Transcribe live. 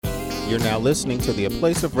You're now listening to the A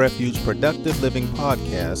Place of Refuge Productive Living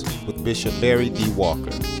podcast with Bishop Barry D.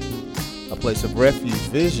 Walker. A Place of Refuge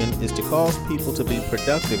vision is to cause people to be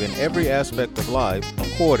productive in every aspect of life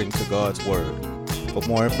according to God's Word. For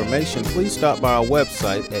more information, please stop by our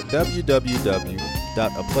website at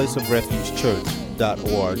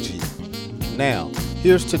www.aplaceofrefugechurch.org. Now,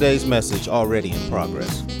 here's today's message already in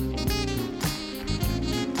progress.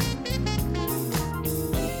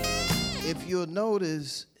 If you'll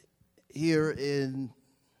notice here in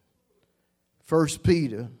 1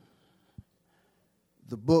 Peter,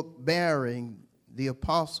 the book bearing the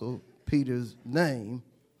Apostle Peter's name,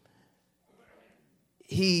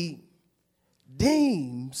 he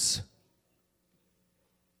deems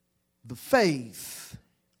the faith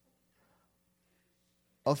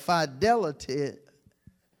of fidelity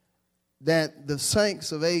that the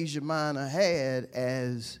saints of Asia Minor had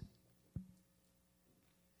as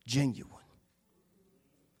genuine.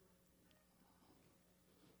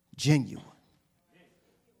 Genuine.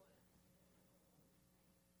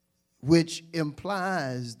 Which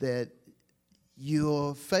implies that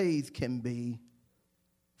your faith can be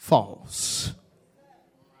false.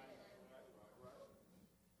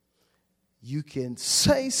 You can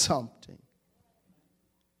say something,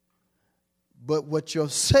 but what you're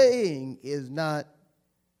saying is not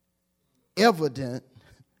evident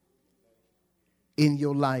in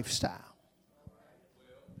your lifestyle.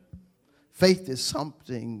 Faith is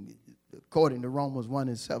something, according to Romans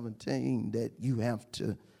 1:17, that you have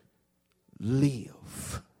to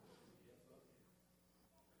live.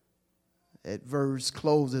 That verse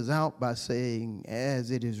closes out by saying, as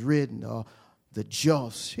it is written, the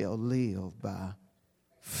just shall live by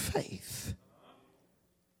faith.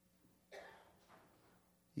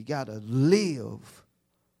 You got to live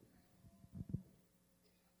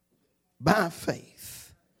by faith.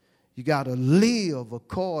 You got to live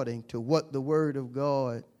according to what the Word of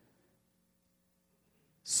God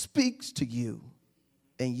speaks to you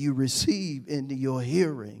and you receive into your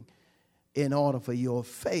hearing in order for your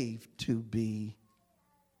faith to be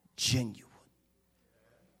genuine,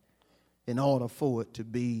 in order for it to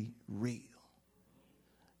be real.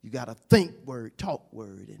 You got to think word, talk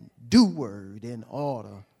word, and do word in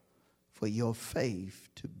order for your faith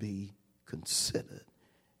to be considered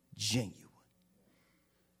genuine.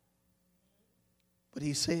 But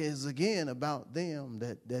he says again about them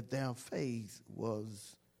that their faith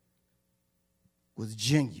was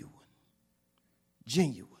genuine.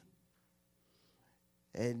 Genuine.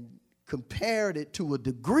 And compared it to a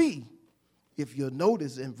degree, if you'll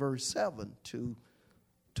notice in verse 7, to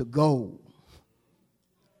gold.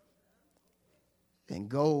 And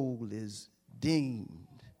gold is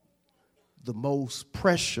deemed the most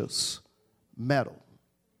precious metal.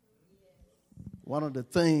 One of the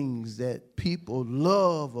things that people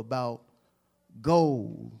love about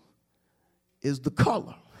gold is the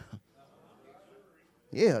color.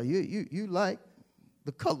 Yeah, you like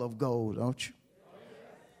the color of gold, don't you?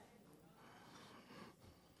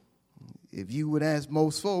 If you would ask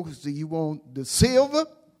most folks, do you want the silver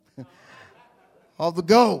or the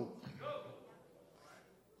gold?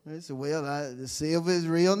 They say, well, the silver is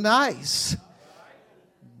real nice,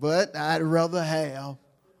 but I'd rather have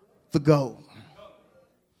the gold.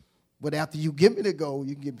 But after you give me the gold,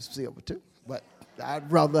 you can give me silver too. But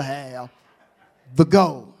I'd rather have the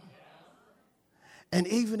gold. And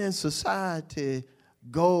even in society,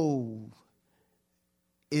 gold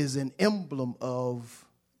is an emblem of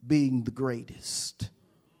being the greatest.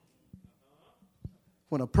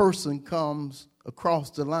 When a person comes across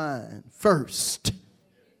the line first,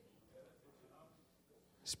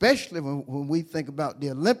 especially when we think about the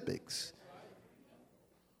Olympics,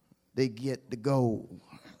 they get the gold.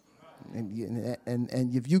 And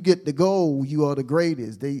if you get the gold, you are the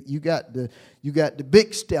greatest. You got the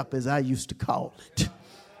big step, as I used to call it.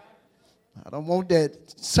 I don't want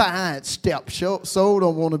that side step. So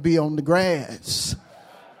don't want to be on the grass.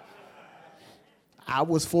 I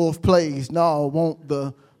was fourth place. No, I want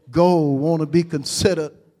the gold. Want to be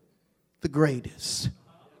considered the greatest.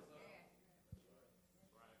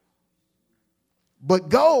 But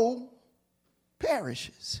gold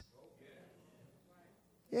perishes.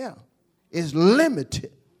 Yeah. Is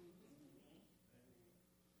limited.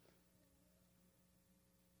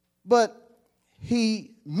 But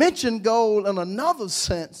he mentioned gold in another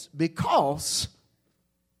sense because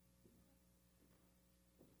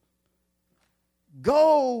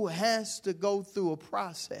gold has to go through a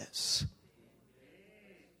process.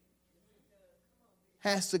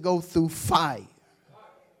 Has to go through fire.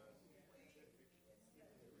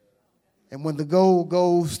 And when the gold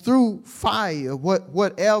goes through fire,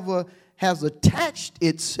 whatever has attached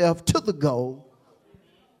itself to the goal,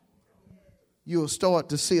 you'll start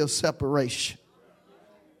to see a separation.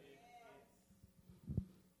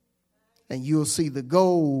 And you'll see the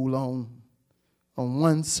goal on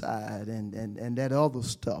one side and that other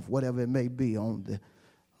stuff, whatever it may be, on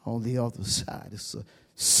the other side. It's a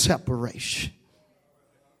separation.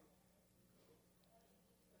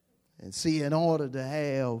 And see, in order to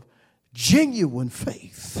have genuine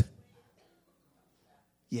faith,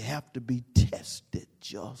 you have to be tested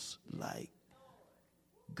just like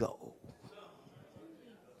gold.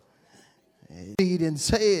 In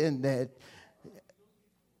saying that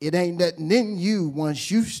it ain't nothing in you once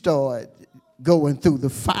you start going through the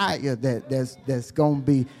fire that's going to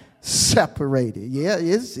be separated. Yeah,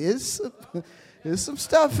 it's some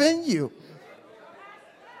stuff in you.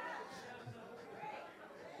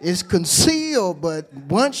 It's concealed, but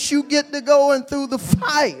once you get to going through the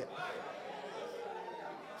fire,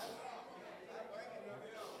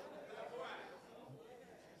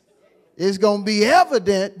 it's going to be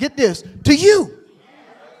evident, get this, to you.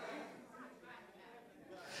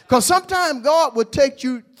 Because sometimes God will take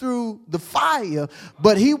you through the fire,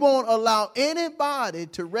 but he won't allow anybody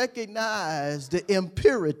to recognize the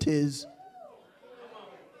impurities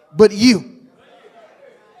but you.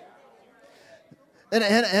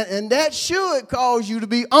 And that should cause you to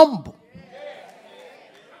be humble.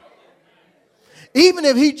 Even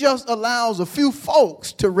if he just allows a few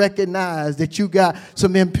folks to recognize that you got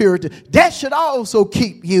some impurity, that should also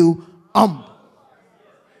keep you humble.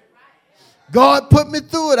 God put me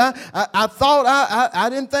through it. I thought I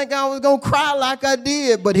didn't think I was going to cry like I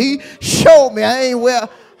did, but he showed me I ain't well.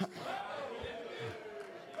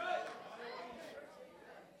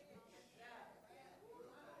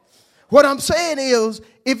 What I'm saying is,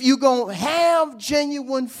 if you're going to have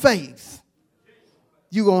genuine faith,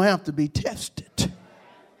 you're going to have to be tested.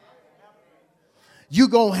 You're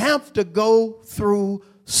going to have to go through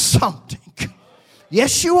something.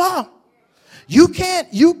 Yes, you are. You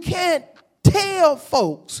can't tell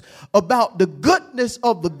folks about the goodness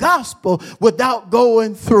of the gospel without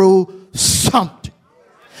going through something.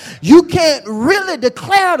 You can't really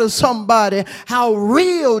declare to somebody how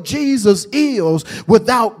real Jesus is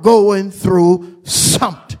without going through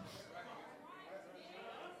something.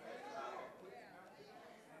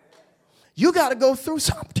 You got to go through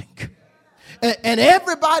something. And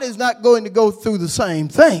everybody's not going to go through the same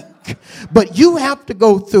thing. But you have to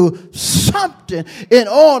go through something in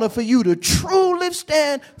order for you to truly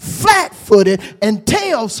stand flat-footed and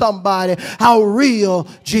tell somebody how real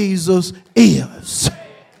Jesus is.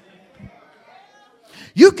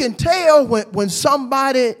 You can tell when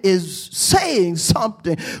somebody is saying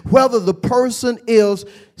something, whether the person is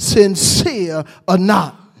sincere or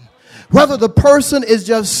not. Whether the person is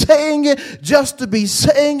just saying it just to be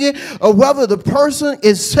saying it, or whether the person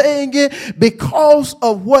is saying it because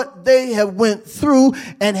of what they have went through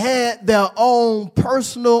and had their own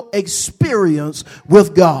personal experience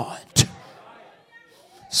with God.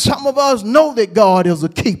 Some of us know that God is a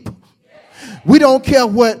keeper. We don't care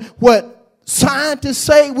what scientists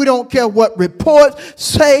say. We don't care what reports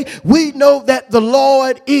say. We know that the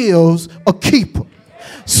Lord is a keeper.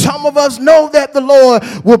 Some of us know that the Lord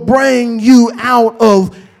will bring you out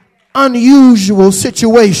of unusual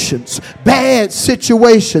situations, bad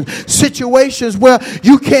situations, situations where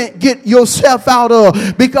you can't get yourself out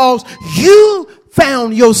of because you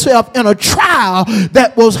found yourself in a trial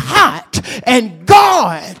that was hot, and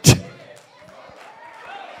God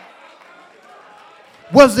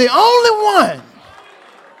was the only one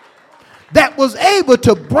that was able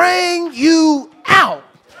to bring you out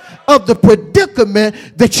of the predicament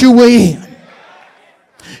that you were in.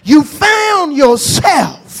 You found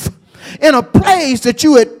yourself in a place that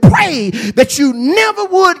you had prayed that you never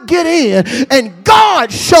would get in, and God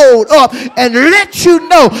showed up and let you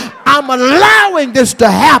know, I'm allowing this to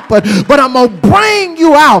happen, but I'm going to bring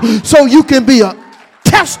you out so you can be a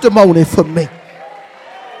testimony for me.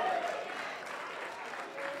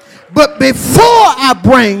 But before I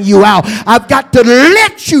bring you out, I've got to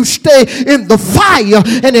let you stay in the fire.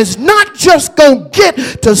 And it's not just going to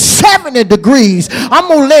get to 70 degrees. I'm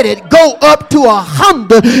going to let it go up to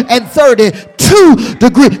 132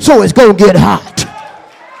 degrees. So it's going to get hot.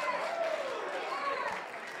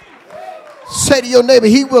 Say to your neighbor,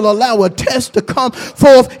 he will allow a test to come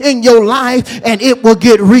forth in your life and it will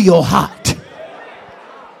get real hot.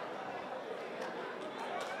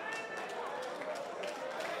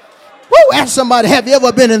 Ask somebody, have you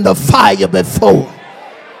ever been in the fire before?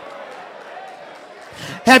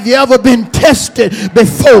 Have you ever been tested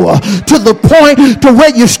before to the point to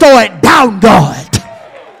where you start doubting God?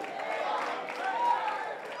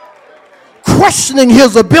 questioning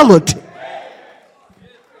his ability.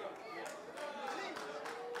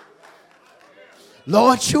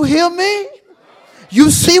 Lord, you hear me?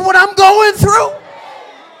 You see what I'm going through?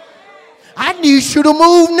 I need you to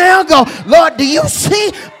move now. Go, Lord, do you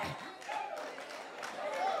see?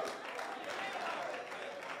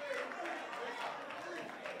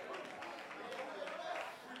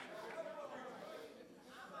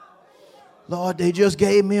 Lord, they just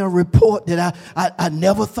gave me a report that I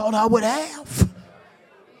never thought I would have.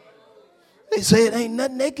 They say it ain't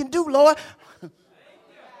nothing they can do, Lord.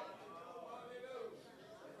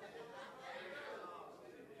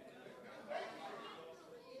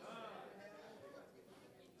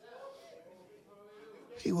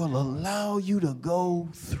 He will allow you to go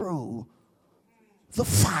through the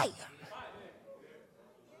fire.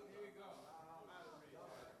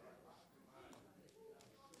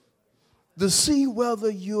 To see whether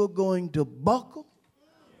you're going to buckle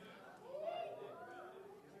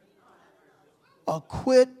or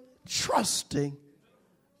quit trusting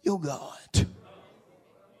your God.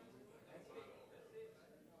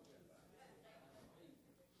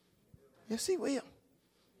 Yes, he will.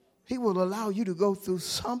 He will allow you to go through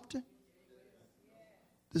something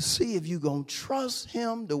to see if you're going to trust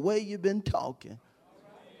him the way you've been talking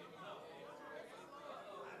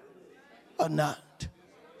or not.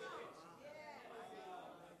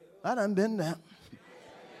 I done been there.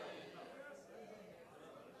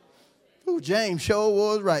 Ooh, James sure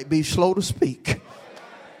was right. Be slow to speak.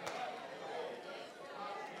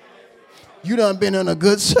 You done been in a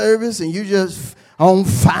good service and you just on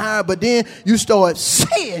fire, but then you start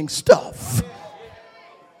saying stuff.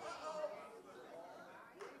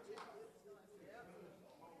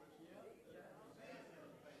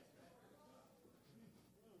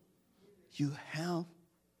 You have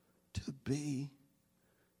to be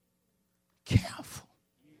careful.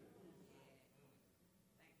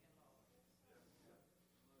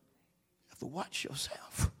 You have to watch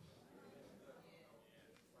yourself.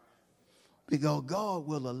 Because God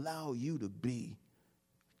will allow you to be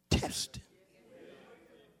tested.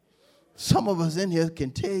 Some of us in here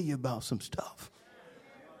can tell you about some stuff.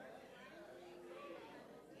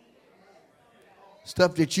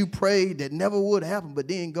 Stuff that you prayed that never would happen, but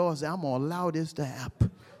then God said, I'm going to allow this to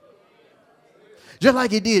happen. Just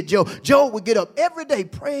like he did Job. Job would get up every day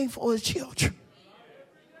praying for his children.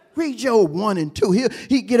 Read Job 1 and 2.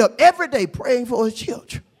 He'd get up every day praying for his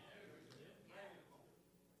children.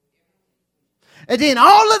 And then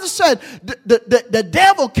all of a sudden, the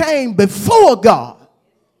devil came before God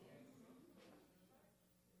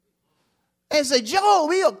and said,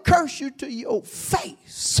 Job, he'll curse you to your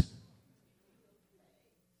face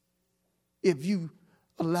if you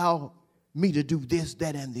allow me to do this,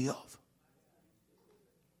 that, and the other.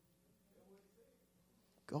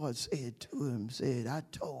 God said to him, I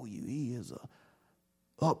told you he is an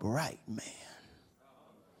upright man.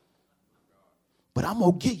 But I'm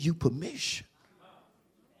going to give you permission.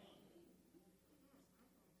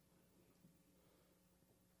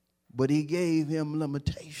 But he gave him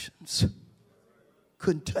limitations.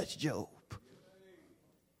 Couldn't touch Job.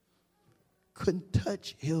 Couldn't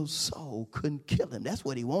touch his soul. Couldn't kill him. That's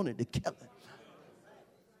what he wanted, to kill him.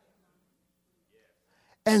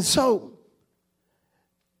 And so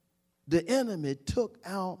the enemy took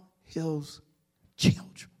out his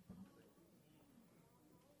children.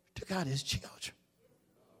 Took out his children.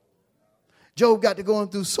 Job got to going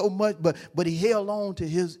through so much, but he held on to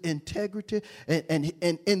his integrity. And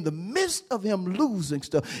in the midst of him losing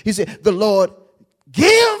stuff, he said, the Lord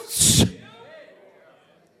gives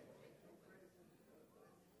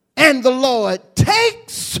and the Lord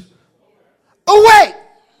takes away.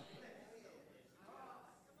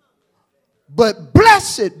 But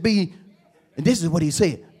blessed be, and this is what he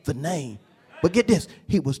said, the name. But get this,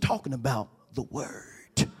 he was talking about the word.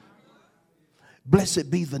 Blessed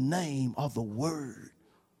be the name of the word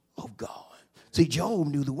of God. See, Job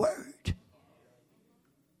knew the word.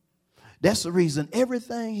 That's the reason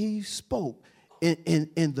everything he spoke in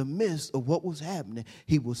the midst of what was happening,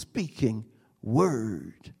 he was speaking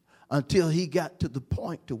word until he got to the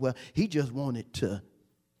point to where he just wanted to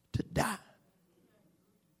die.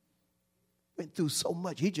 Went through so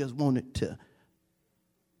much, he just wanted to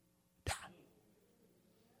die.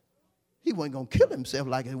 He wasn't going to kill himself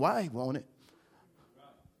like his wife wanted.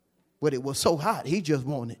 But it was so hot, he just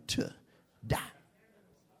wanted to die.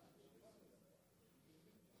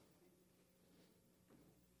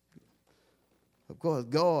 Of course,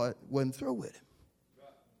 God wasn't through with him.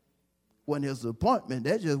 Wasn't his appointment,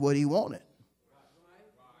 that's just what he wanted.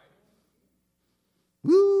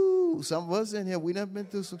 Woo! Ooh, some of us in here, we done been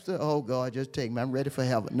through some stuff. Oh, God, just take me. I'm ready for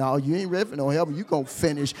heaven. No, you ain't ready for no heaven. You going to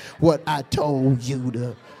finish what I told you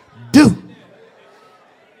to do.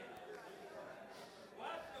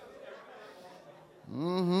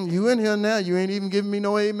 You in here now. You ain't even giving me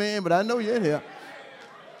no amen, but I know you're in here.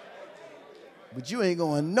 But you ain't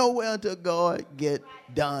going nowhere until God get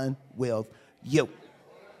done with you.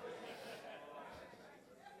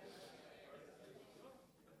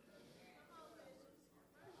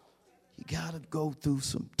 You got to go through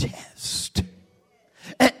some tests.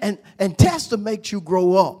 And tests to make you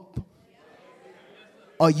grow up,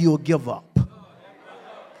 or you'll give up.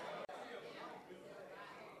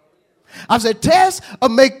 I said tests will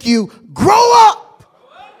make you grow up,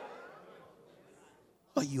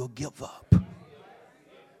 or you'll give up.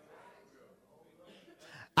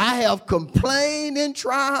 I have complained in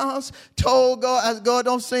trials, told God, God,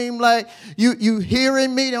 don't seem like you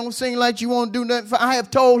hearing me. Don't seem like you won't do nothing. I have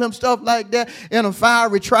told him stuff like that in a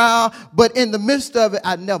fiery trial, but in the midst of it,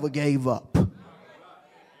 I never gave up.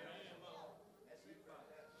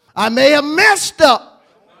 I may have messed up,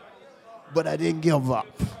 but I didn't give up.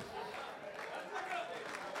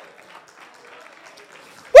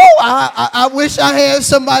 I wish I had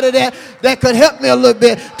somebody that could help me a little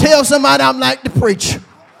bit. Tell somebody I'm like the preacher.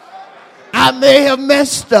 I may have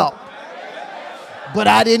messed up, but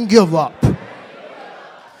I didn't give up.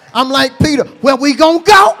 I'm like Peter. Where we gonna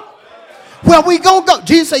go? Where we gonna go?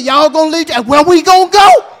 Jesus said, y'all gonna lead you. Where we gonna go?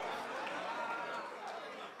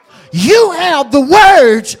 You have the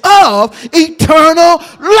words of eternal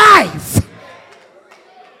life.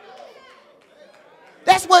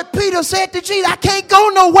 That's what Peter said to Jesus. I can't go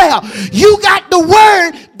nowhere. You got the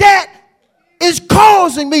word that is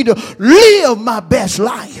causing me to live my best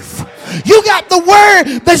life. You got the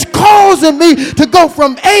word that's causing me to go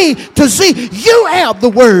from A to Z. You have the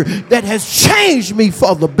word that has changed me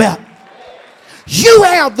for the better. You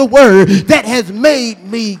have the word that has made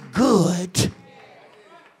me good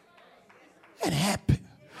and happy.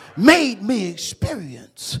 Made me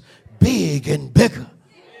experience big and bigger.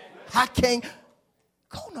 I can't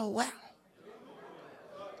go nowhere.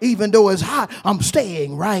 Even though it's hot, I'm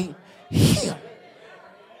staying right here.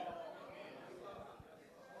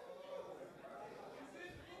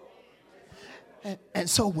 And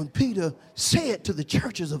so when Peter said to the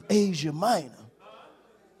churches of Asia Minor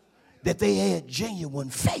that they had genuine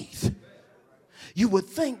faith, you would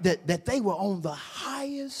think that they were on the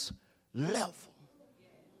highest level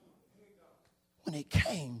when it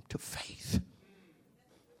came to faith.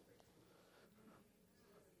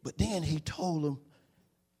 But then he told them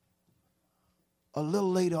a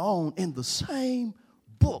little later on in the same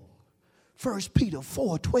book, 1 Peter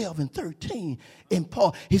 4:12 and 13, in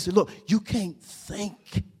Paul, he said, look, you can't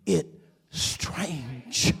think it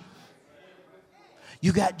strange.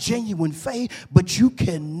 You got genuine faith, but you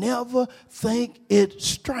can never think it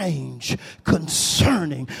strange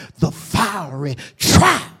concerning the fiery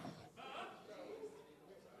trial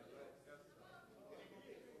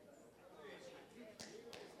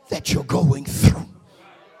that you're going through.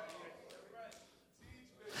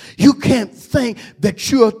 You can't think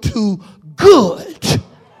that you're too good.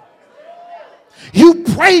 You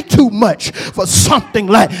pray too much for something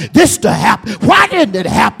like this to happen. Why didn't it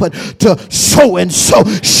happen to so and so?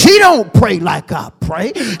 She don't pray like I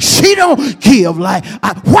pray. She don't give like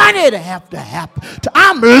I. Why did it have to happen?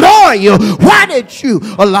 I'm loyal. Why did you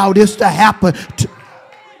allow this to happen?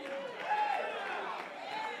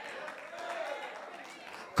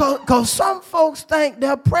 Because some folks think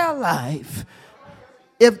their prayer life,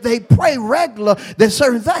 if they pray regular, that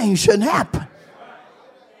certain things shouldn't happen.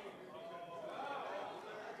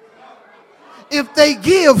 If they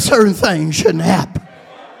give, certain things shouldn't happen.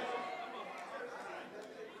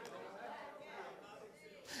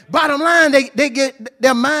 Bottom line, they get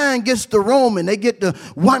their mind gets to roaming. They get to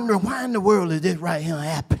wonder, why in the world is this right here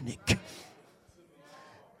happening?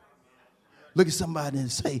 Look at somebody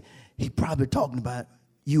and say, he's probably talking about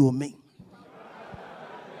you or me.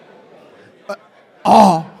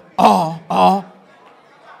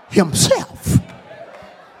 Himself.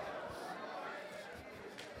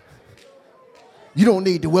 You don't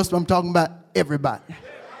need to whisper. I'm talking about everybody.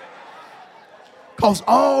 Because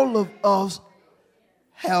all of us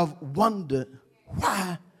have wondered,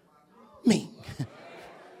 why me?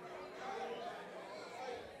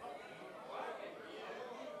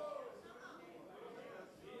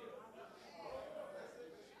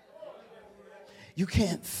 You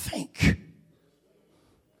can't think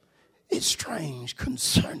it's strange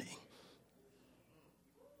concerning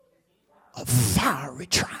a fiery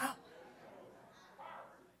trial.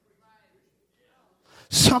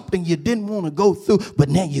 Something you didn't want to go through, but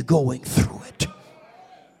now you're going through it.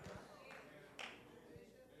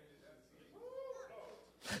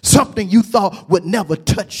 Something you thought would never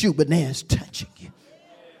touch you, but now it's touching you.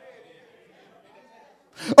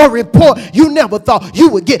 A report you never thought you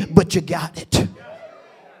would get, but you got it.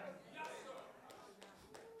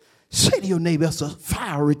 Say to your neighbor, it's a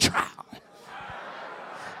fiery trial.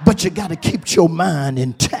 But you got to keep your mind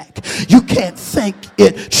intact. You can't think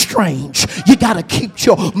it strange. You got to keep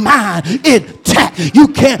your mind intact. You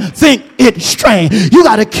can't think it strange. You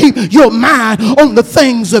got to keep your mind on the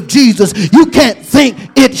things of Jesus. You can't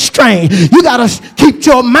think it strange. You got to keep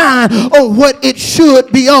your mind on what it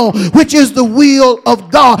should be on, which is the will of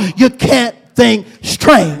God. You can't think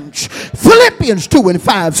strange. Philippians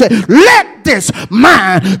 2:5 said, let this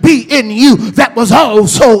mind be in you that was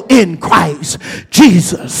also in Christ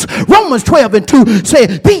Jesus. Romans 12:2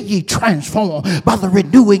 said, be ye transformed by the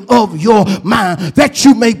renewing of your mind, that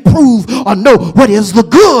you may prove or know what is the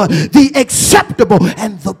good, the acceptable,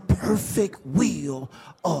 and the perfect will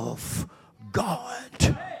of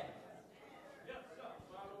God.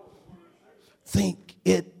 Think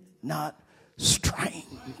it not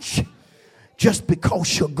strange. Just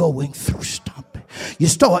because you're going through something, you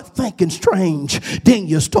start thinking strange, then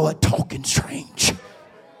you start talking strange.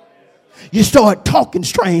 You start talking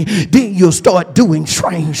strange, then you'll start doing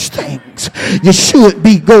strange things. You should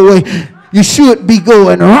be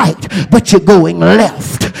going right, but you're going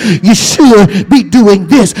left. You should be doing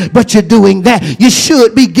this, but you're doing that. You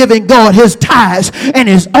should be giving God his tithes and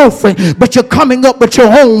his offering, but you're coming up with your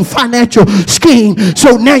own financial scheme.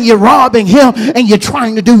 So now you're robbing him and you're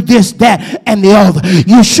trying to do this, that, and the other.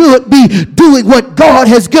 You should be doing what God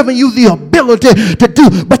has given you the ability to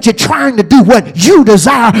do, but you're trying to do what you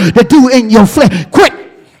desire to do in your flesh. Quit.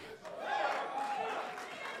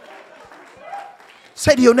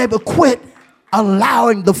 Say to your neighbor, quit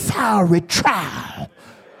allowing the fiery trial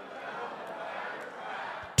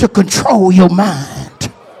to control your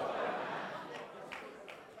mind.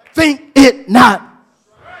 Think it not.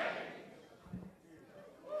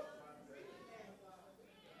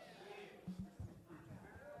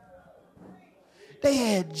 They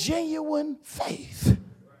had genuine faith.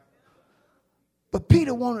 But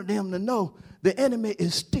Peter wanted them to know the enemy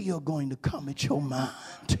is still going to come at your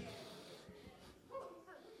mind.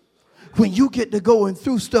 When you get to going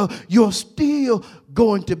through stuff, you're still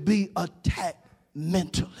going to be attacked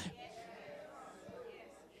mentally.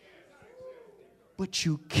 But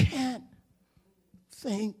you can't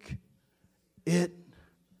think it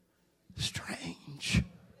strange.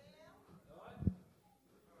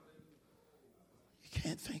 You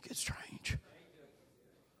can't think it strange.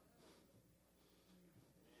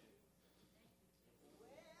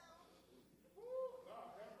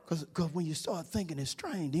 Because when you start thinking it's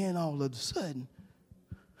strange, then all of a sudden,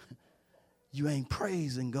 you ain't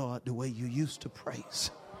praising God the way you used to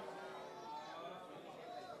praise.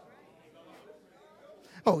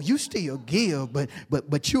 Oh, you still give,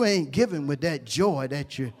 but you ain't giving with that joy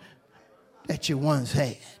that you once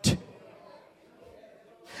had.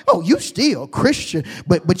 Oh, you still Christian,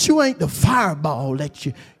 but you ain't the fireball that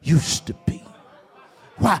you used to be.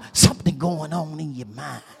 Why? Something going on in your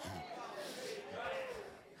mind.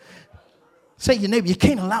 Say to your neighbor, you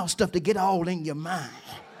can't allow stuff to get all in your mind.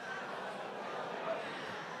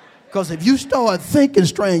 Because if you start thinking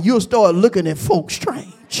strange, you'll start looking at folks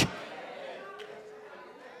strange.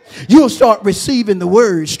 You'll start receiving the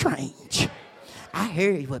word strange. I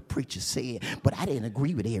heard what preacher said, but I didn't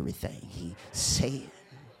agree with everything he said.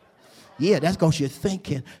 Yeah, that's because you're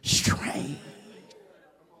thinking strange.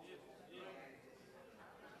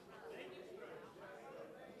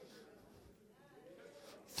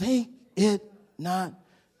 Think it not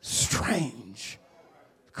strange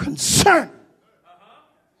concerning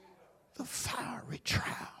the fiery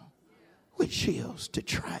trial which is to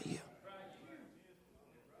try you.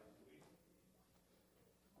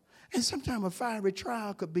 And sometimes a fiery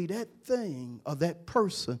trial could be that thing or that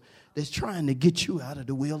person that's trying to get you out of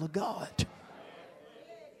the will of God.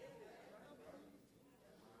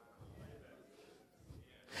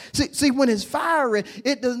 See, when it's fiery,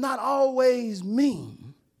 it does not always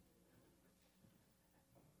mean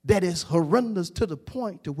that is horrendous to the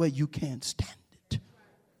point to where you can't stand it.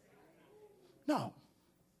 No.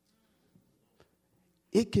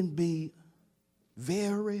 It can be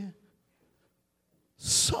very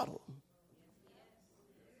subtle.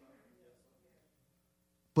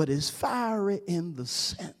 But it's fiery in the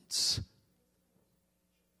sense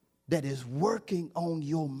that is working on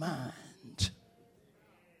your mind,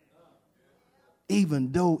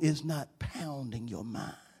 even though it's not pounding your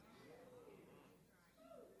mind.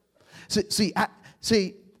 See,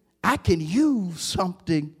 See, I can use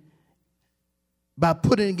something by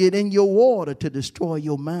putting it in your water to destroy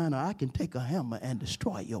your mind, or I can take a hammer and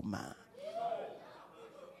destroy your mind.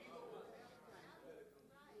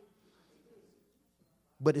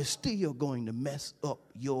 But it's still going to mess up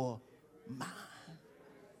your mind.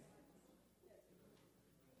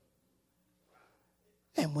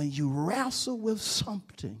 And when you wrestle with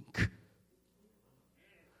something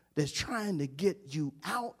that's trying to get you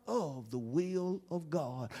out of the will of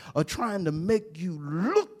God, or trying to make you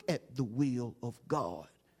look at the will of God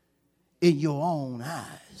in your own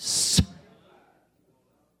eyes,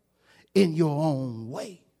 in your own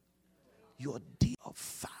way, you're deep of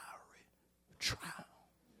fiery trial.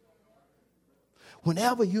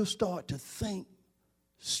 Whenever you start to think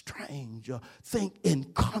strange or think in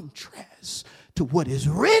contrast to what is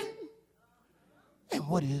written and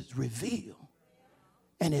what is revealed,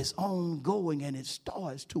 and it's ongoing, and it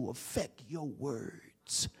starts to affect your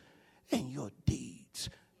words and your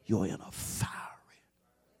deeds, you're in a fiery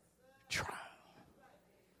trial.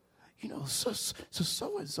 You know,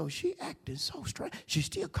 so-and-so, she acting so strange. She's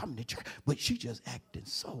still coming to church, but she just acting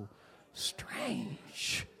so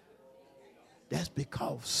strange. That's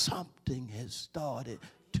because something has started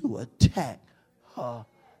to attack her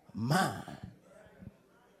mind.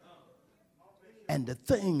 And the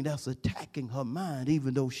thing that's attacking her mind,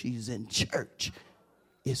 even though she's in church,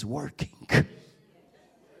 is working.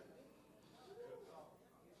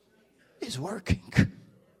 It's working.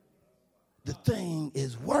 The thing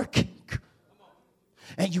is working.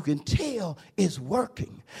 And you can tell it's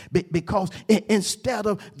working because instead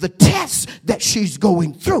of the test that she's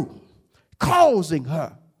going through causing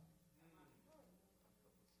her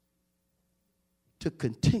to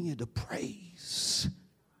continue to praise,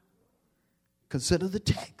 consider the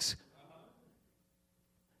text,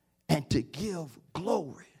 and to give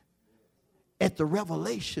glory at the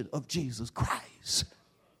revelation of Jesus Christ,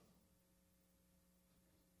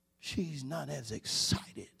 she's not as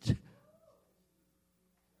excited.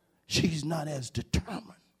 She's not as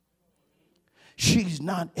determined. She's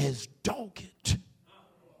not as dogged.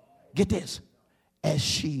 Get this, as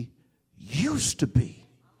she used to be,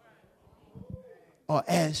 or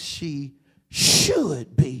as she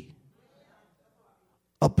should be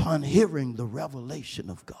upon hearing the revelation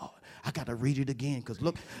of God. I got to read it again because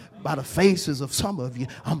look, by the faces of some of you,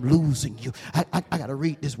 I'm losing you. I got to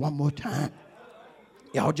read this one more time.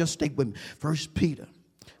 Y'all just stay with me. 1 Peter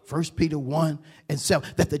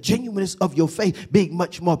 1:7, that the genuineness of your faith being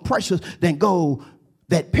much more precious than gold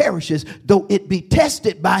that perishes, though it be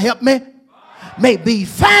tested by, help me, may be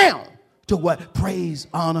found to what? Praise,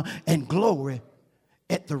 honor, and glory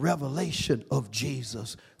at the revelation of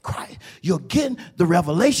Jesus Christ. You're getting the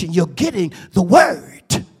revelation, you're getting the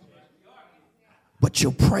word, but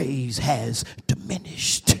your praise has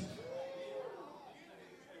diminished.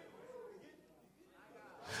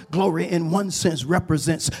 Glory in one sense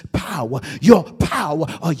represents power. Your power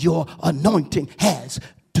or your anointing has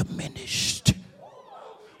diminished.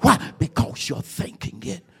 Why? Because you're thinking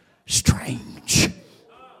it strange.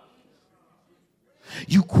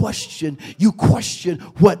 You question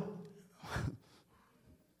what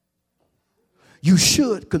you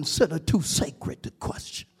should consider too sacred to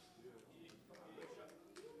question.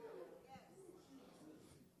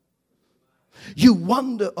 You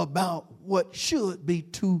wonder about what should be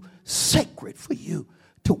too sacred for you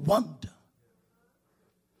to wonder,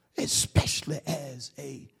 especially as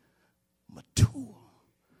a mature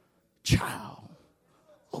child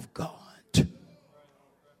of God.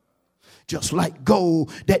 Just like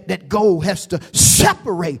gold, that gold has to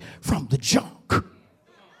separate from the junk.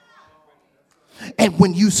 And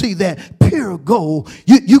when you see that pure gold,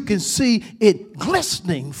 you can see it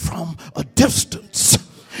glistening from a distance.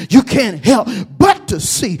 You can't help but to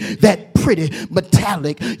see that pretty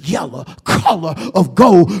metallic yellow color of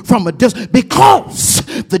gold from a distance because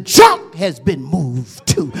the junk has been moved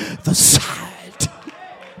to the side.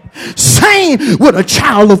 Same with a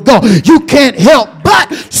child of God. You can't help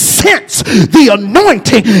but sense the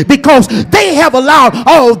anointing because they have allowed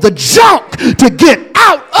all the junk to get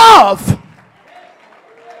out of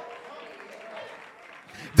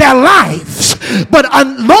their lives. But as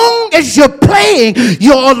long as you're playing,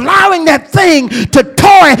 you're allowing that thing to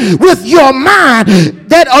toy with your mind.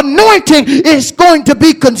 That anointing is going to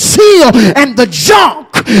be concealed, and the junk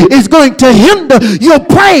is going to hinder your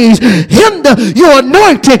praise, hinder your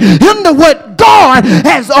anointing, hinder what God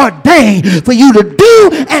has ordained for you to do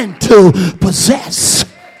and to possess.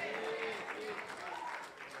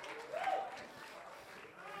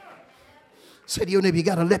 Say to your neighbor, you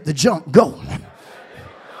got to let the junk go.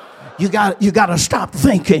 You got to stop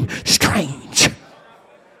thinking strange.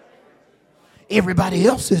 Everybody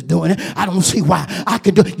else is doing it. I don't see why I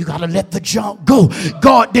can do it. You got to let the junk go.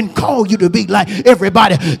 God didn't call you to be like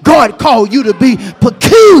everybody. God called you to be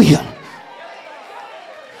peculiar,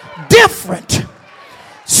 different,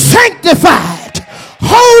 sanctified,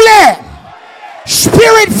 holy,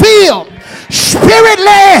 spirit-filled,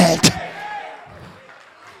 spirit-led.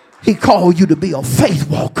 He called you to be a faith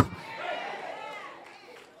walker.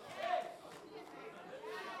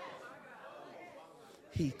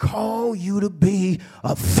 He called you to be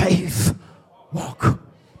a faith walker.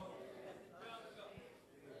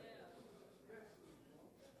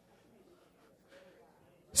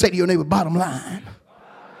 Say to your neighbor, bottom line.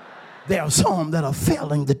 There are some that are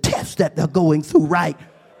failing the test that they're going through right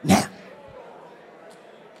now.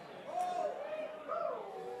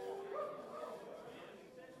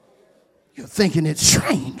 You're thinking it's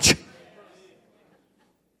strange.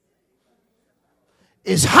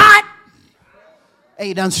 It's hot.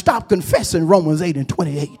 Hey, done stop confessing Romans 8 and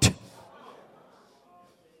 28.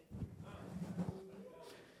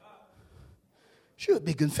 Should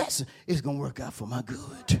be confessing. It's going to work out for my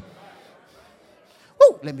good.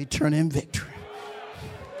 Woo, let me turn in victory.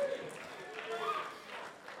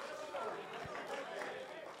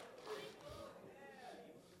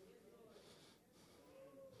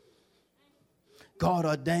 God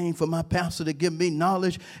ordained for my pastor to give me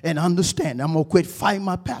knowledge and understanding. I'm going to quit fighting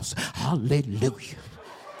my pastor. Hallelujah.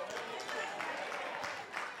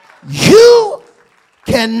 You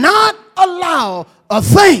cannot allow a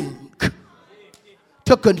thing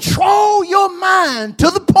to control your mind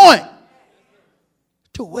to the point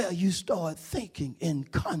to where you start thinking in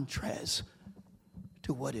contrast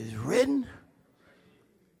to what is written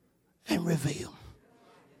and revealed.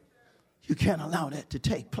 You can't allow that to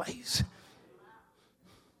take place.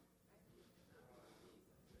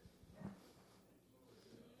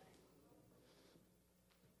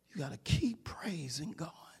 You got to keep praising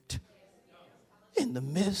God in the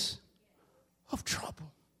midst of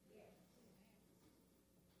trouble.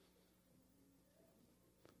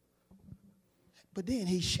 But then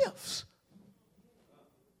he shifts.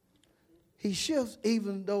 He shifts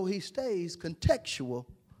even though he stays contextual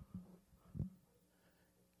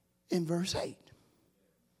in verse 8.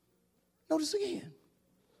 Notice again.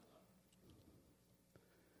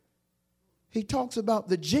 He talks about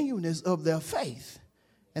the genuineness of their faith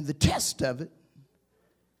and the test of it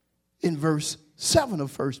in verse 7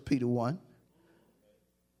 of 1 Peter 1.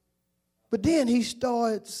 But then he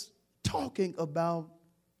starts talking about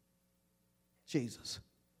Jesus.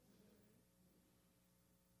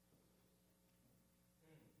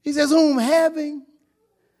 He says, whom having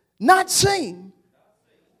not seen,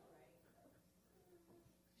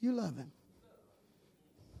 you love him.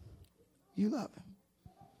 You love him.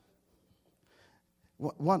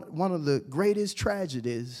 One of the greatest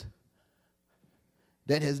tragedies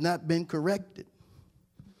that has not been corrected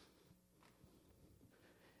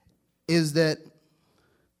is that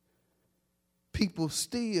people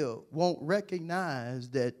still won't recognize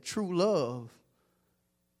that true love,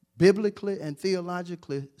 biblically and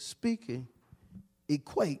theologically speaking,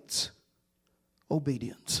 equates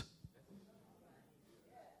obedience.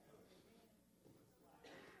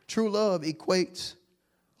 True love equates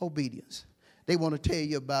obedience. They want to tell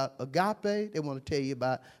you about agape. They want to tell you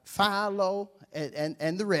about philo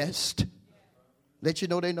and the rest. Let you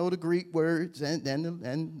know they know the Greek words and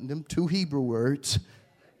them two Hebrew words.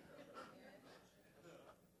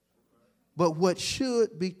 But what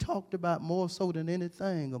should be talked about more so than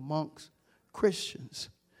anything amongst Christians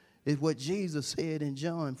is what Jesus said in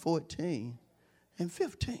John 14 and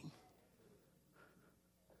 15.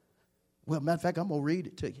 Well, matter of fact, I'm going to read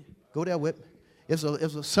it to you. Go there with me. It's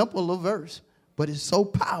a simple little verse, but it's so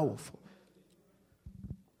powerful.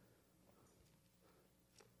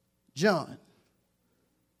 John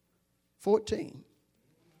 14.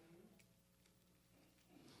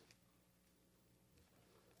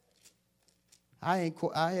 I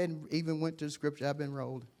hadn't even went to the scripture. I've been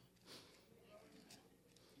rolling.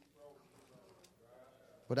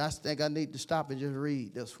 But I think I need to stop and just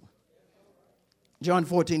read this one. John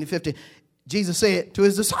 14 and 15. Jesus said to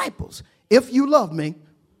his disciples, if you love me,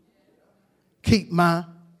 keep my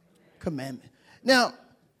commandment. Now,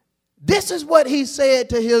 this is what he said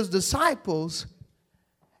to his disciples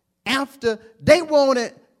after they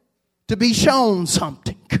wanted to be shown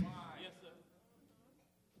something.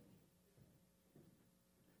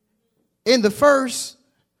 In the first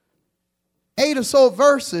 8 or so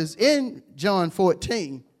verses in John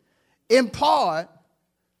 14, in part,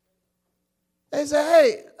 they say,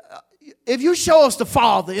 hey, if you show us the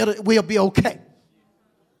Father, we'll be okay.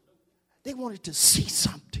 They wanted to see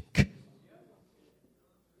something.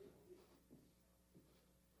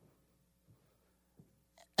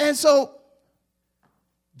 And so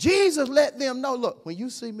Jesus let them know, look, when you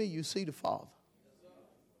see me, you see the Father.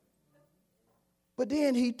 But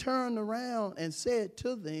then he turned around and said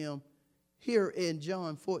to them here in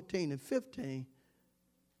John 14 and 15,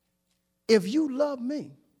 if you love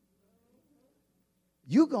me,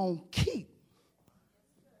 you're going to keep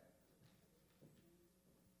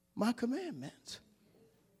my commandments.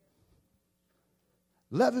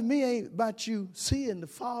 Loving me ain't about you seeing the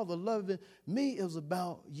Father. Loving me is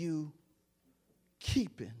about you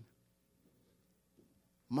keeping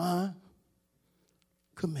my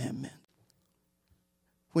commandment.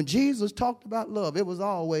 When Jesus talked about love, it was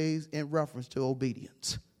always in reference to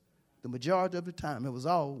obedience. The majority of the time, it was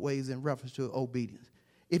always in reference to obedience.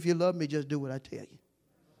 If you love me, just do what I tell you.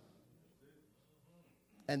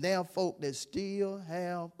 And there are folk that still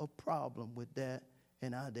have a problem with that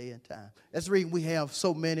in our day and time. That's the reason we have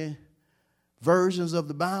so many versions of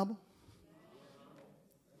the Bible.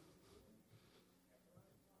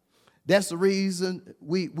 That's the reason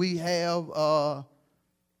we have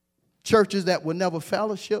churches that will never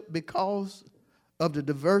fellowship because of the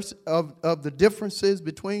the differences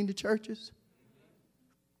between the churches.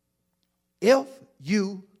 If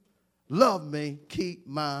you love me, keep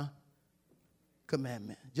my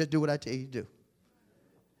commandment. Just do what I tell you to do.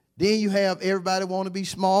 Then you have everybody want to be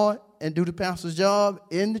smart and do the pastor's job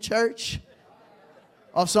in the church.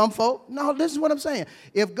 Or some folk. No, this is what I'm saying.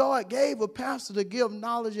 If God gave a pastor to give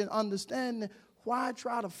knowledge and understanding, why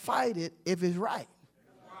try to fight it if it's right?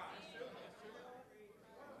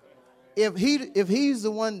 If he's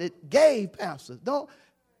the one that gave pastors,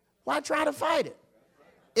 why try to fight it?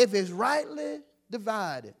 If it's rightly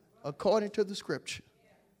divided according to the scripture,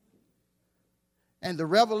 and the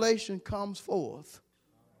revelation comes forth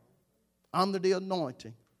under the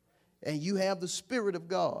anointing, and you have the Spirit of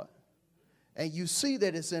God, and you see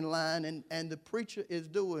that it's in line, and the preacher is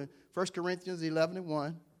doing 1 Corinthians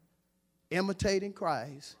 11:1, imitating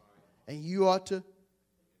Christ, and you ought to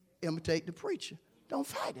imitate the preacher. Don't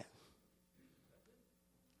fight it.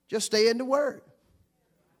 Just stay in the Word.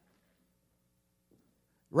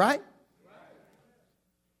 Right?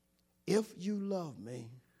 If you love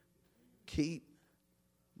me, keep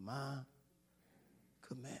my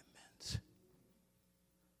commandments.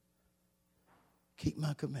 Keep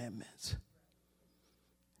my commandments.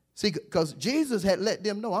 See, because Jesus had let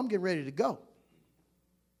them know, I'm getting ready to go.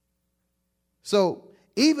 So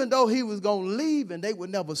even though he was going to leave and they would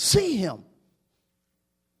never see him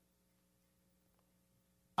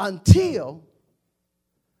until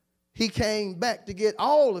he came back to get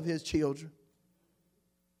all of his children,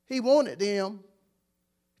 he wanted them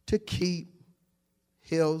to keep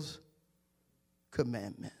his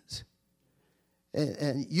commandments.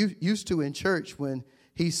 And you used to in church when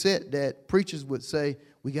he said that, preachers would say,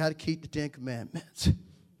 we got to keep the 10 Commandments.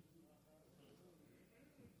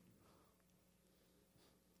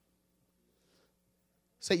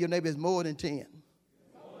 Say your neighbor is more than 10.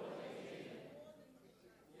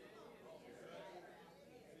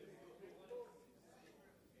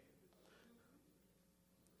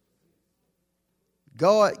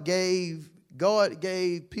 God gave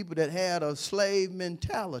people that had a slave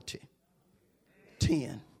mentality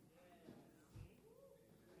 10.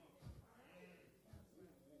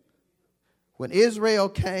 When Israel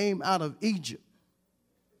came out of Egypt,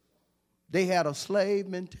 they had a slave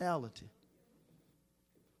mentality.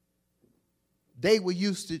 They were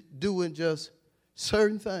used to doing just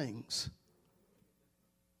certain things.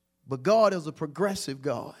 But God is a progressive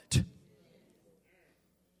God.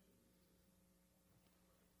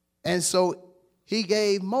 And so he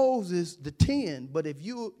gave Moses the 10. But if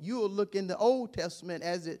you'll look in the Old Testament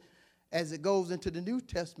as it goes into the New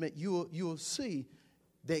Testament, you'll see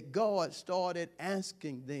that God started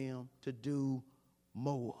asking them to do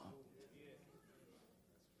more.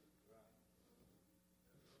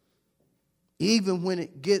 Even when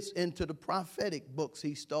it gets into the prophetic books,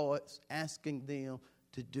 he starts asking them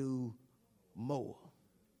to do more.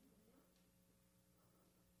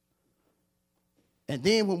 And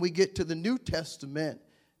then when we get to the New Testament,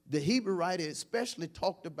 the Hebrew writer especially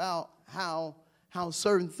talked about how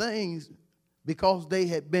certain things, because they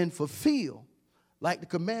had been fulfilled, like the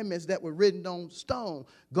commandments that were written on stone,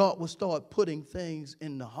 God will start putting things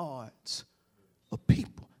in the hearts of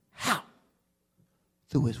people. How?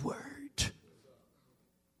 Through his word.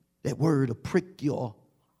 That word will prick your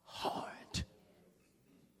heart.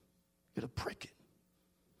 It'll prick it.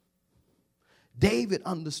 David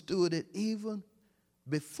understood it even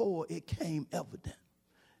before it came evident.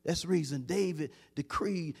 That's the reason David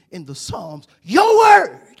decreed in the Psalms, your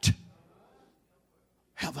word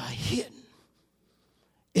have I hidden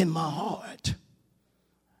in my heart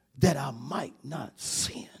that I might not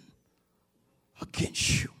sin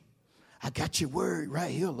against you. I got your word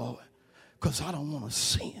right here, Lord, because I don't want to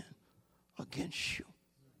sin against you.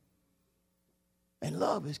 And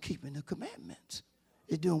love is keeping the commandments.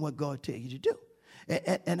 It's doing what God tells you to do.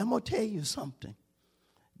 And I'm going to tell you something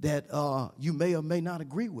that you may or may not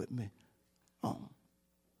agree with me on.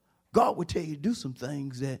 God will tell you to do some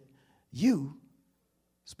things that you,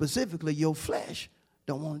 specifically your flesh,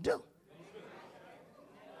 don't want to do.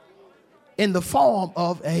 In the form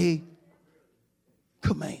of a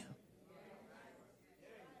command.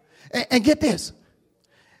 And get this.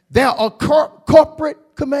 There are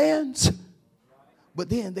corporate commands, but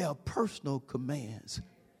then there are personal commands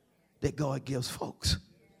that God gives folks.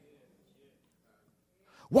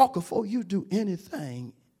 Walker, before you do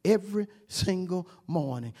anything every single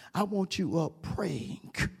morning, I want you up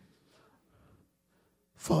praying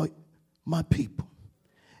for my people.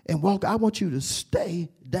 And Walker, I want you to stay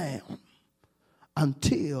down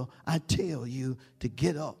until I tell you to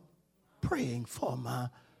get up praying for my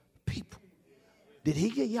people. Did he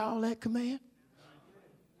give y'all that command?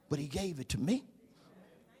 But he gave it to me.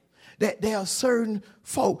 That there are certain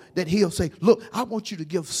folk that he'll say, look, I want you to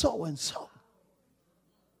give so and so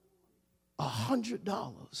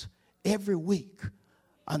 $100 every week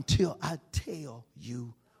until I tell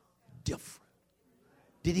you different.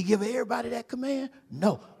 Did he give everybody that command?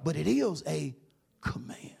 No, but it is a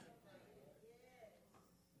command.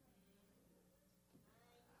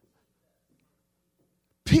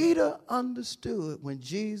 Peter understood when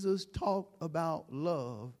Jesus talked about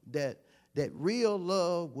love that real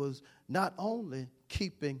love was not only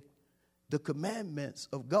keeping the commandments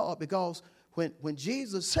of God, because when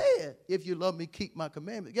Jesus said, if you love me, keep my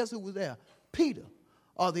commandments, guess who was there? Peter,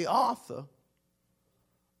 or the author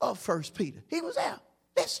of 1 Peter. He was there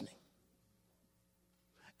listening.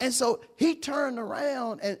 And so he turned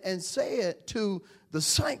around and said to the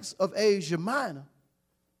saints of Asia Minor,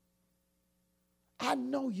 I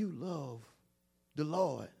know you love the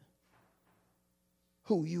Lord,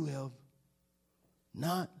 who you have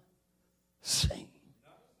not seen.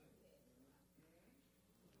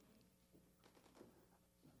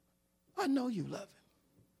 I know you love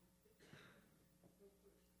him.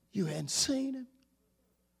 You hadn't seen him,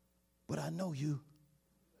 but I know you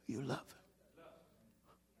love him.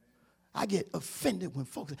 I get offended when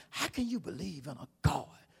folks say, how can you believe in a God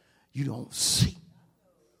you don't see?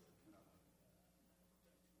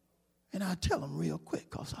 And I tell him real quick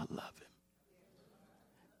because I love him.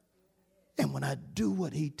 And when I do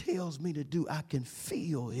what he tells me to do, I can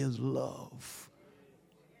feel his love.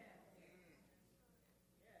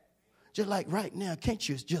 Just like right now, can't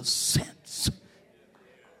you just sense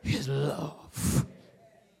his love?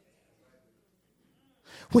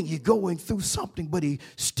 When you're going through something, but he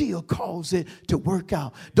still calls it to work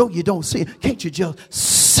out. Though you don't see it, can't you just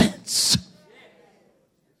sense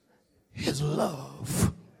his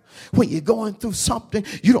love? When you're going through something,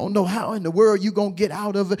 you don't know how in the world you're going to get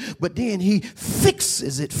out of it, but then he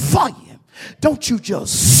fixes it for you. Don't you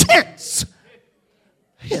just sense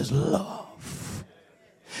his love?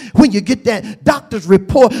 When you get that doctor's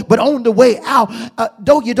report, but on the way out,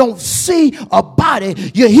 though you don't see a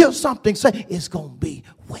body, you hear something say, it's going to be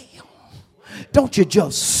well. Don't you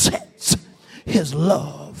just sense his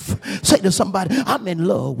love? Say to somebody, I'm in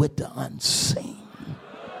love with the unseen.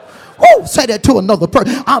 Oh, say that to another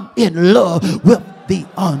person. I'm in love with the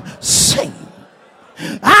unseen.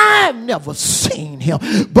 I've never seen him,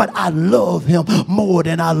 but I love him more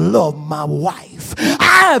than I love my wife.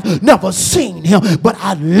 I've never seen him, but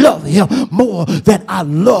I love him more than I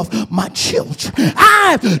love my children.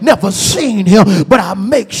 I've never seen him, but I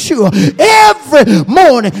make sure every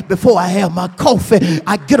morning before I have my coffee,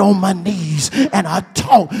 I get on my knees and I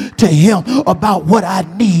talk to him about what I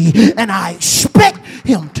need, and I expect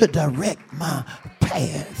him to direct my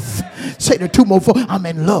path. Say the two more folks, I'm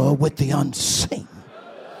in love with the unseen.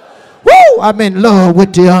 Woo! I'm in love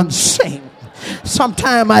with the unseen.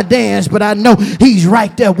 Sometimes I dance, but I know he's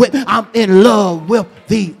right there with me. I'm in love with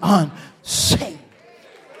the unseen.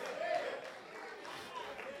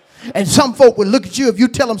 And some folk will look at you if you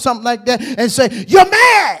tell them something like that and say, you're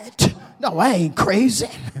mad. No, I ain't crazy.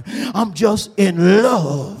 I'm just in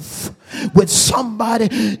love with somebody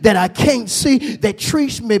that I can't see that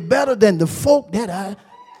treats me better than the folk that I...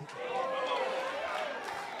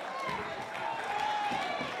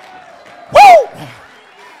 Woo!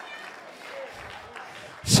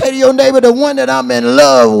 Say to your neighbor, the one that I'm in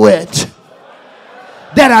love with,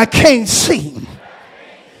 that I can't see,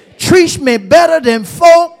 treats me better than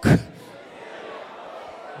folk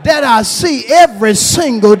that I see every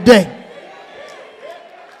single day.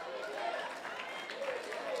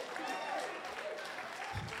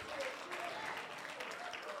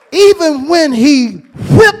 even when he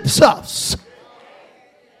whips us,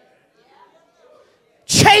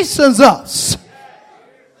 chastens us,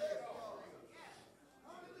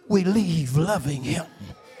 we leave loving him.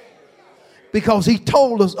 Because he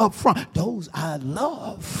told us up front, those I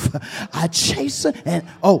love, I chasten and,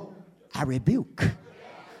 I rebuke.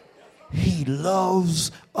 He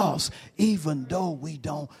loves us even though we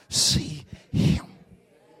don't see him.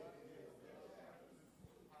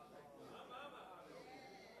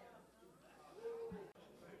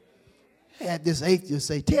 I had this atheist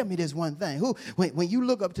say, tell me this one thing. When you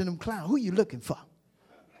look up to them clowns, who you looking for?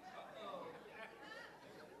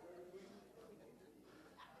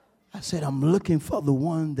 I said, I'm looking for the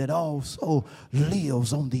one that also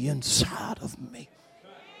lives on the inside of me.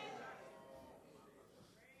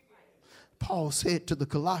 Paul said to the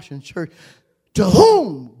Colossian church, to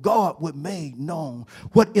whom God would make known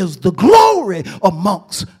what is the glory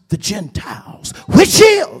amongst the Gentiles, which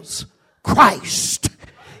is Christ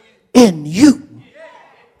in you,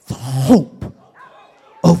 the hope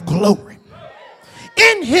of glory.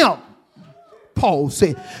 In him, Paul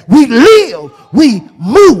said, we live, we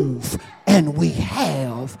move, and we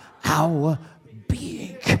have our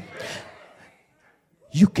being.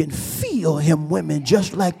 You can feel him, women,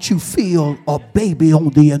 just like you feel a baby on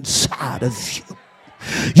the inside of you.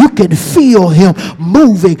 You can feel him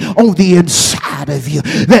moving on the inside of you.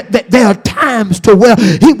 There are times to where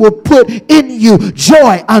he will put in you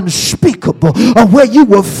joy unspeakable, or where you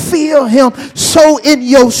will feel him so in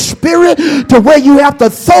your spirit to where you have to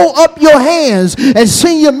throw up your hands, as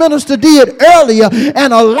senior minister did earlier,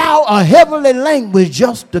 and allow a heavenly language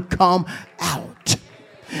just to come out.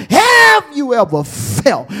 Have you ever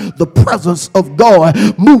felt the presence of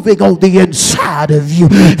God moving on the inside of you?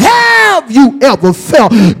 Have you ever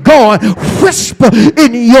felt God whisper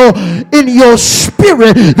in your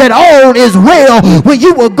spirit that all is well when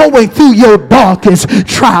you were going through your darkest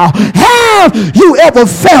trial? Have you ever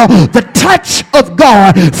felt the touch of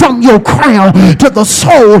God from your crown to the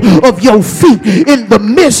sole of your feet in the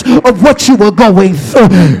midst of what you were going through?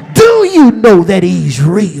 Do you know that he's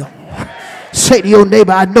real? Say to your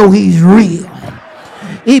neighbor, I know he's real.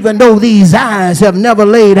 Even though these eyes have never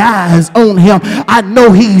laid eyes on him, I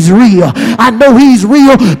know he's real. I know he's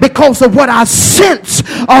real because of what I sense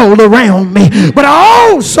all around me. But I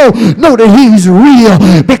also know that he's real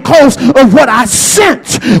because of what I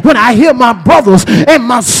sense when I hear my brothers and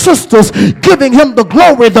my sisters giving him the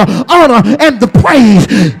glory, the honor, and the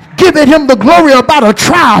praise. Giving him the glory about a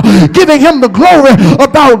trial, giving him the glory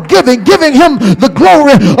about giving him the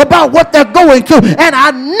glory about what they're going through. And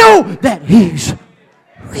I know that he's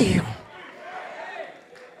real.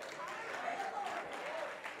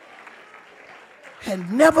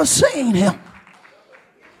 Had never seen him,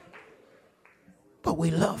 but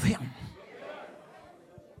we love him.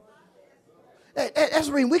 That's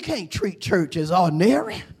the reason we can't treat church as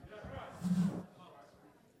ordinary.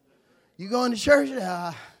 You going to church?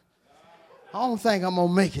 I don't think I'm going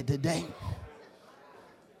to make it today.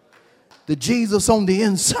 The Jesus on the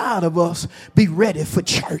inside of us be ready for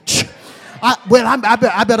church.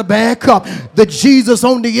 I better back up. The Jesus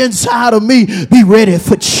on the inside of me be ready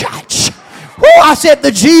for church. I said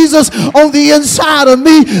the Jesus on the inside of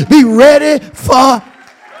me be ready for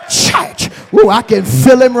church. I can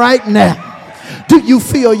feel him right now. Do you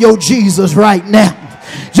feel your Jesus right now?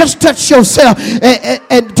 Just touch yourself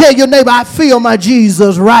and tell your neighbor, I feel my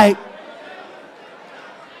Jesus right.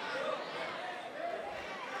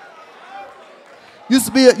 Used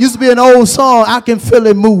to be an old song, I can feel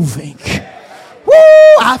it moving.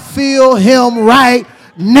 I feel him right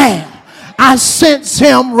now. I sense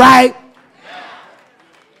him right now.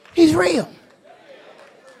 He's real.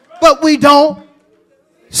 But we don't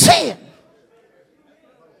see him.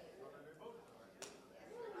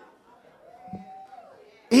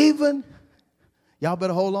 Even, y'all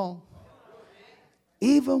better hold on.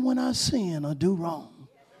 Even when I sin or do wrong,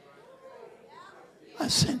 I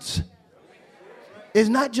sense it. It's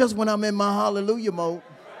not just when I'm in my hallelujah mode.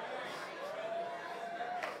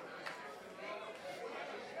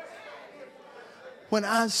 When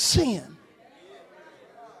I sin,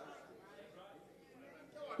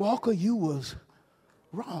 Walker, you was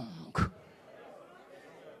wrong.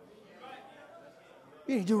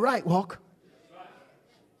 You didn't do right, Walker.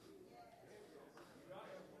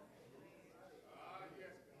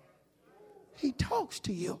 He talks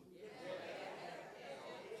to you.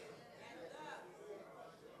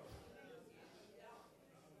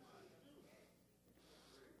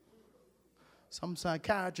 Some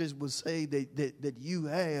psychiatrists would say that you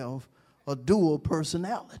have a dual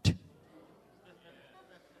personality.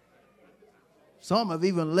 Some have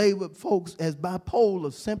even labeled folks as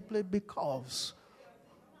bipolar simply because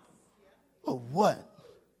of what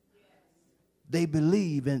they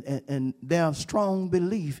believe and their strong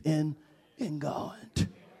belief in God.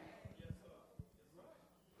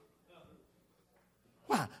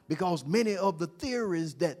 Why? Because many of the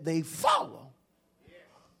theories that they follow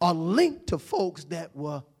are linked to folks that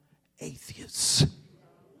were atheists,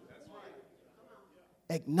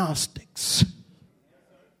 agnostics,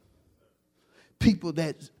 people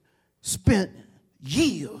that spent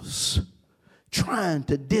years trying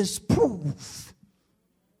to disprove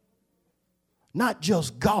not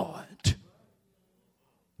just God,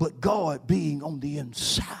 but God being on the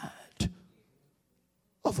inside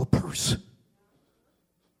of a person.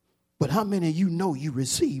 But how many of you know you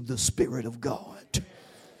received the Spirit of God?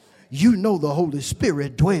 You know the Holy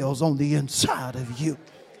Spirit dwells on the inside of you.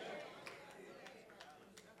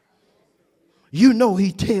 You know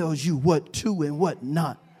he tells you what to and what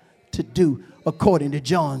not to do according to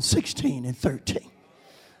John 16 and 13.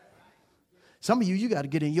 Some of you got to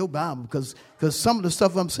get in your Bible because some of the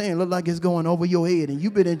stuff I'm saying look like it's going over your head, and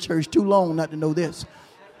you've been in church too long not to know this.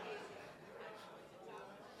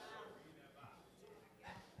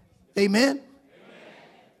 Amen? Amen.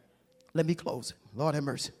 Let me close it. Lord have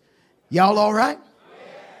mercy. Y'all all right?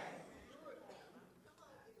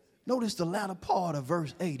 Notice the latter part of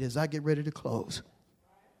verse 8 as I get ready to close.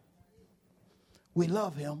 We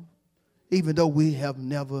love him even though we have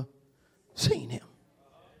never seen him.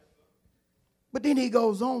 But then he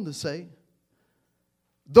goes on to say,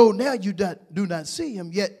 though now you do not see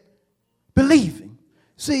him, yet believing.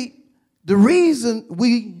 See, the reason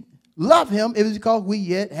we love him is because we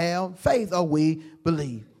yet have faith, or we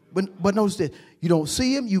believe. But notice this, you don't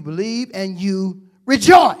see him, you believe, and you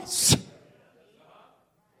rejoice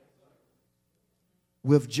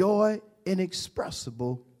with joy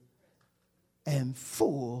inexpressible and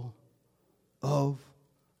full of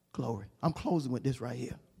glory. I'm closing with this right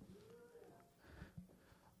here.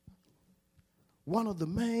 One of the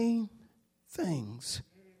main things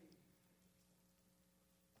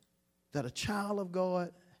that a child of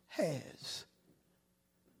God has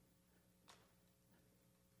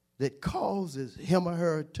that causes him or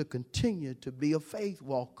her to continue to be a faith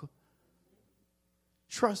walker,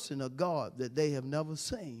 trusting a God that they have never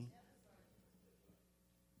seen,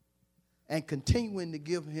 and continuing to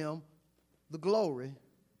give him the glory,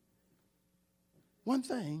 one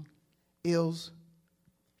thing is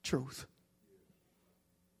truth.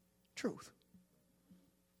 Truth.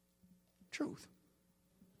 Truth.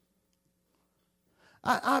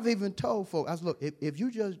 I've even told folks, I said, look, if you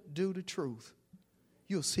just do the truth,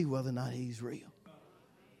 you'll see whether or not he's real.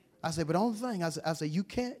 I said, but the only thing, I said, you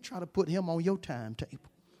can't try to put him on your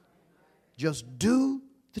timetable. Just do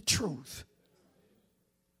the truth.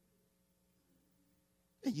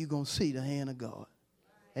 And you're going to see the hand of God.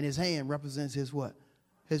 And his hand represents his what?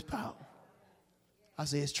 His power. I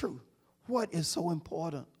say it's true. What is so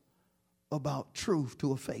important about truth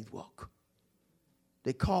to a faith walker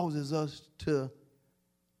that causes us to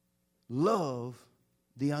love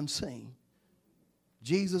the unseen?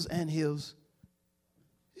 Jesus and his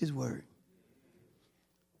word.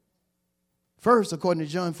 First, according to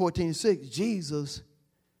John 14:6, Jesus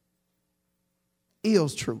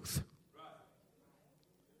is truth.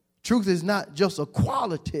 Truth is not just a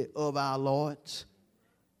quality of our Lord's.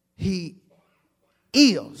 He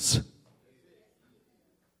is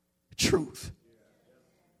truth.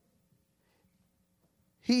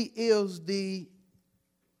 He is the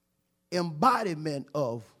embodiment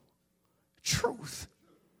of truth.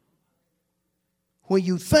 When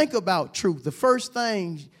you think about truth, the first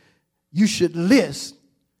thing you should list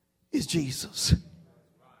is Jesus.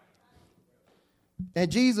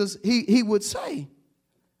 And Jesus, he would say,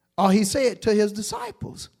 or he said to his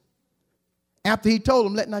disciples, after he told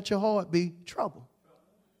them, let not your heart be troubled.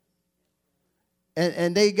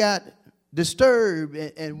 And they got disturbed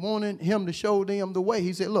and wanted him to show them the way.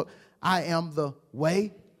 He said, look, I am the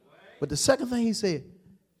way. But the second thing he said,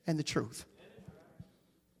 and the truth.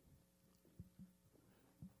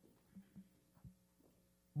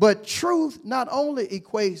 But truth not only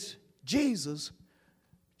equates Jesus,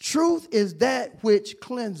 truth is that which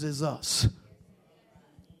cleanses us.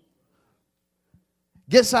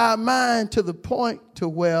 Gets our mind to the point to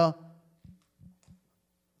where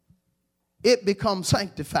it becomes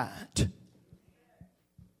sanctified,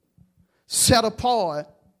 set apart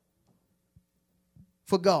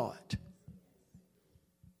for God.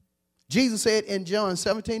 Jesus said in John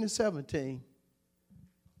 17:17,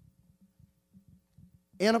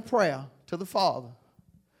 in a prayer to the Father,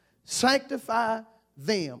 sanctify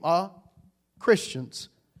them, or Christians,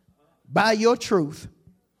 by your truth.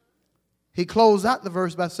 He closed out the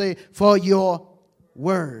verse by saying, for your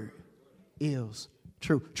word is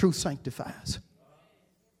true. Truth sanctifies.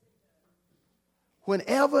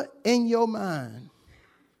 Whenever in your mind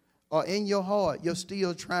or in your heart you're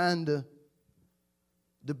still trying to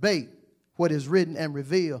debate what is written and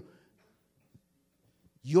revealed,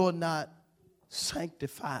 you're not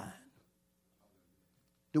sanctified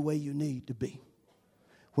the way you need to be.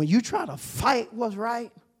 When you try to fight what's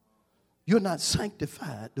right, you're not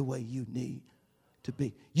sanctified the way you need to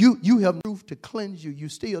be. You have truth to cleanse you. You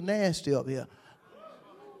still nasty up here.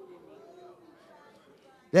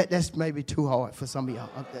 That's maybe too hard for some of y'all.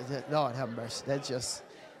 Lord have mercy. That just,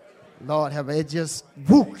 Lord have mercy. It just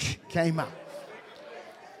whoosh came out.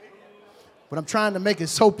 But I'm trying to make it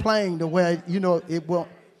so plain to where, you know, it won't.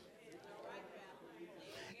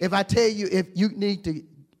 If I tell you if you need to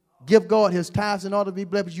give God his tithes in order to be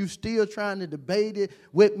blessed, but you still trying to debate it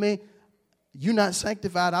with me, you're not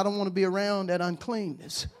sanctified. I don't want to be around that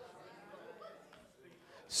uncleanness.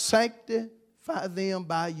 Sanctify them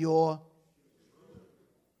by your.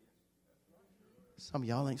 Some of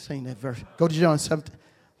y'all ain't seen that verse. Go to John 17.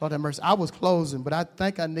 Lord have mercy. I was closing, but I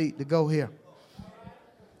think I need to go here.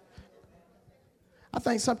 I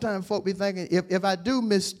think sometimes folk be thinking, if I do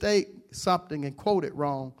mistake something and quote it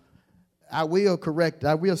wrong, I will correct it.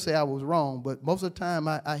 I will say I was wrong, but most of the time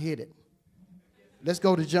I hit it. Let's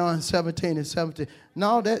go to John 17 and 17.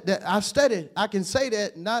 No, that I studied. I can say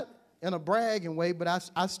that not in a bragging way, but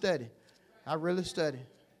I studied. I really studied.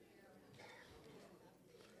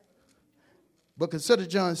 But consider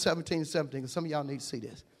John 17 and 17, because some of y'all need to see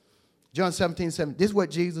this. John 17 and 17. This is what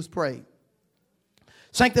Jesus prayed.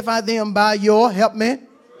 Sanctify them by your, help me.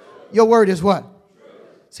 Your word is what?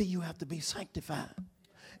 See, you have to be sanctified.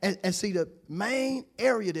 And see, the main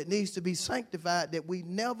area that needs to be sanctified that we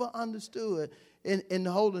never understood in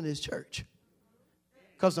the Holiness Church.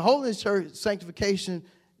 Because the Holiness Church sanctification,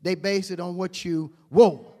 they base it on what you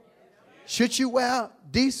wore. Should you wear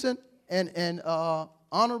decent and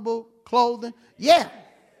honorable clothing? Yeah.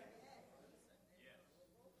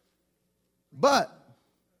 But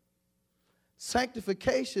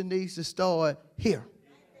sanctification needs to start here.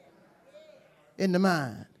 In the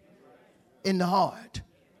mind. In the heart.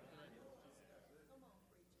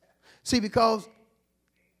 See, because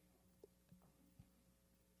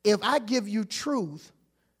if I give you truth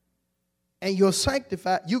and you're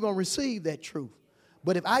sanctified, you're going to receive that truth.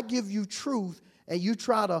 But if I give you truth and you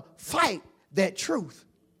try to fight that truth,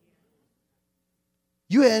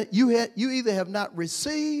 you either have not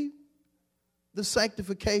received the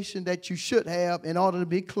sanctification that you should have in order to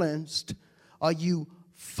be cleansed, or you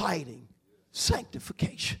fighting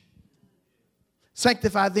sanctification.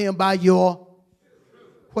 Sanctify them by your,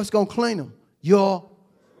 what's going to clean them? The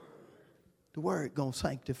word going to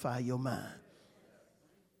sanctify your mind.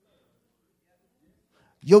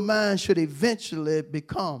 Your mind should eventually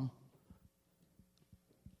become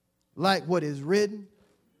like what is written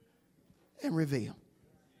and revealed.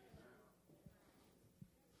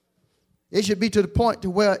 It should be to the point to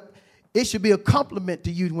where it should be a compliment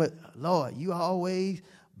to you. Lord, you always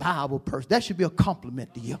Bible person. That should be a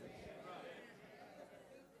compliment to you.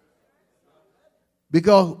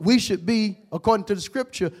 Because we should be, according to the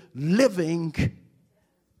scripture, living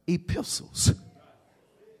epistles.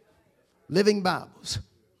 Living Bibles.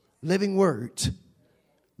 Living words.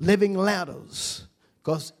 Living letters.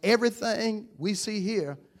 Because everything we see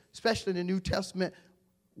here, especially in the New Testament,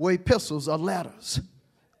 were epistles or letters.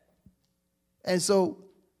 And so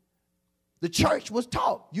the church was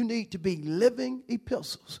taught you need to be living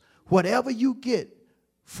epistles. Whatever you get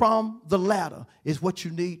from the letter is what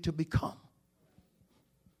you need to become.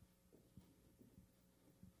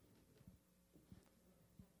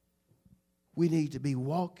 We need to be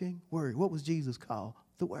walking word. What was Jesus called?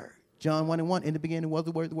 The word. John 1:1, in the beginning was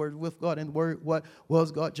the word was with God, and the word what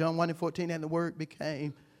was God. John 1:14, and the word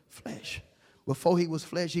became flesh. Before he was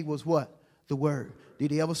flesh, he was what? The word.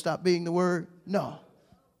 Did he ever stop being the word? No.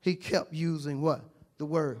 He kept using what? The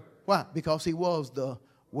word. Why? Because he was the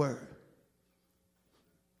word.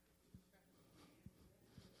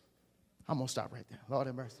 I'm going to stop right there. Lord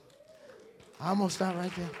have mercy. I'm going to stop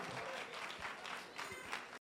right there.